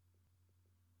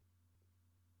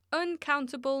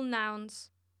Uncountable nouns.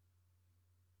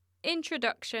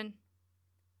 Introduction.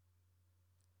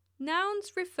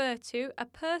 Nouns refer to a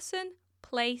person,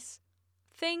 place,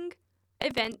 thing,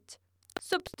 event,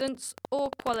 substance,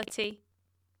 or quality.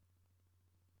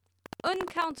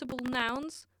 Uncountable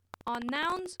nouns are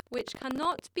nouns which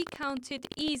cannot be counted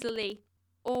easily,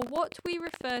 or what we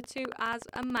refer to as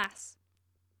a mass.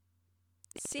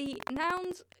 See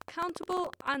Nouns,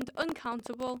 Countable and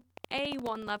Uncountable,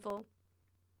 A1 level.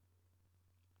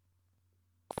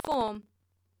 Form.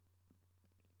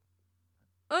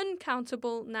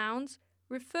 Uncountable nouns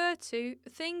refer to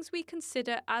things we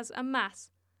consider as a mass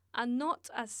and not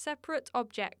as separate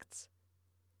objects.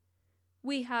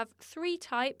 We have three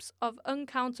types of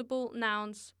uncountable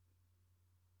nouns.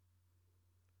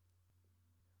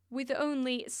 With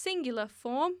only singular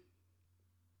form: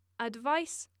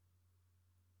 advice,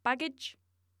 baggage,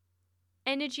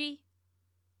 energy,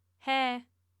 hair,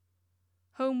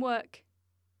 homework,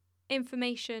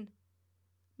 information,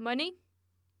 money.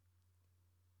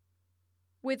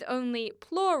 With only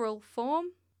plural form: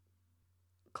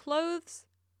 clothes,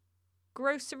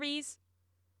 groceries,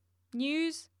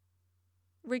 news,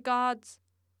 regards,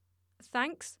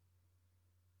 thanks.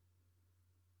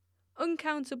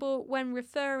 Uncountable when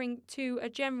referring to a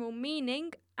general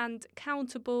meaning and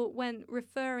countable when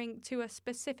referring to a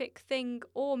specific thing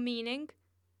or meaning.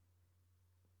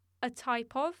 A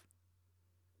type of,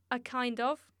 a kind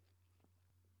of,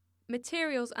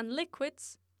 materials and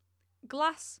liquids,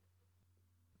 glass,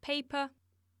 paper,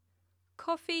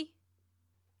 coffee,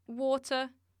 water,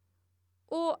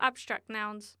 or abstract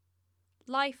nouns,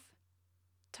 life,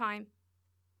 time.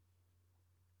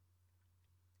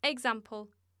 Example.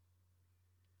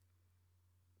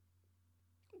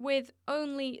 With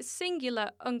only singular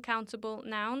uncountable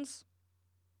nouns: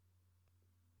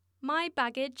 my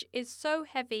baggage is so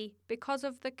heavy because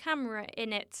of the camera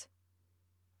in it.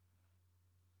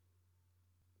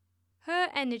 Her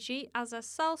energy as a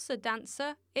salsa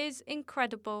dancer is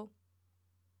incredible.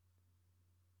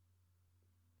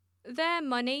 Their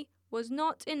money was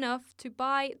not enough to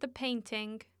buy the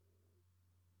painting.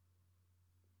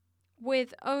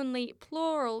 With only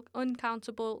plural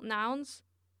uncountable nouns: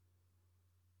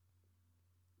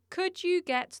 could you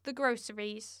get the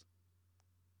groceries?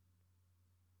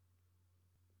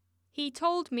 He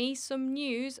told me some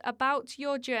news about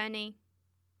your journey.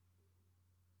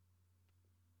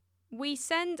 We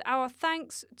send our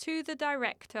thanks to the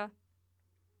director.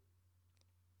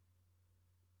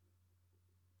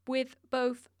 With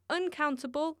both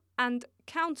uncountable and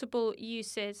countable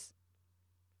uses: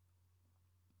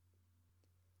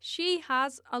 she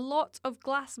has a lot of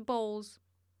glass bowls.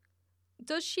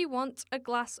 Does she want a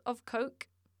glass of Coke?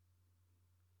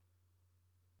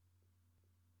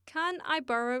 Can I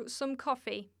borrow some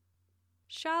coffee?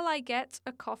 Shall I get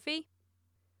a coffee?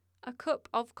 A cup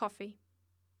of coffee.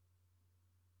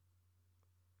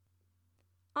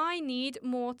 I need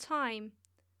more time.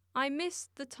 I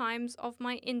missed the times of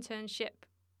my internship.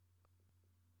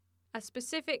 A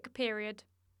specific period.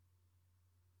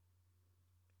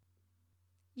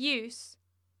 Use.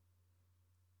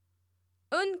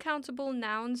 Uncountable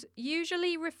nouns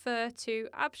usually refer to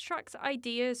abstract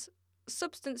ideas,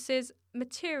 substances,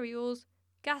 materials,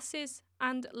 gases,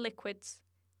 and liquids.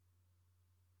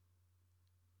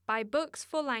 Buy books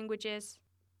for languages.